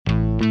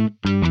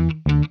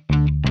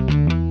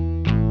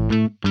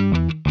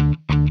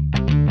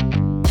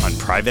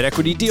Private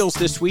Equity Deals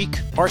this week,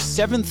 our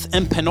 7th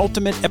and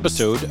penultimate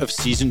episode of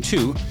Season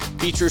 2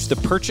 features the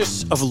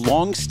purchase of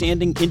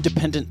long-standing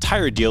independent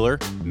tire dealer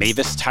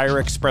Mavis Tire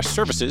Express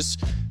Services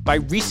by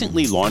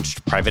recently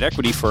launched private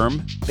equity firm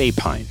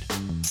Baypine.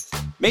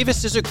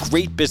 Mavis is a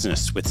great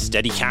business with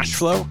steady cash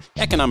flow,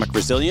 economic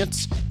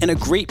resilience, and a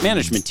great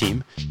management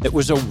team that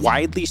was a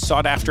widely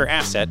sought-after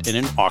asset in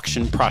an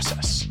auction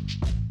process.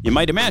 You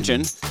might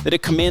imagine that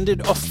it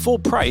commanded a full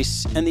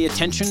price and the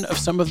attention of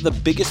some of the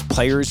biggest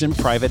players in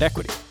private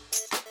equity.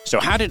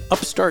 So how did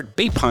upstart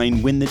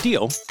Baypine win the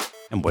deal,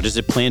 and what does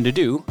it plan to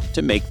do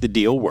to make the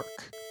deal work?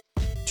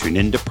 Tune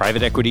in to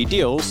Private Equity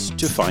Deals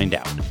to find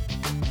out.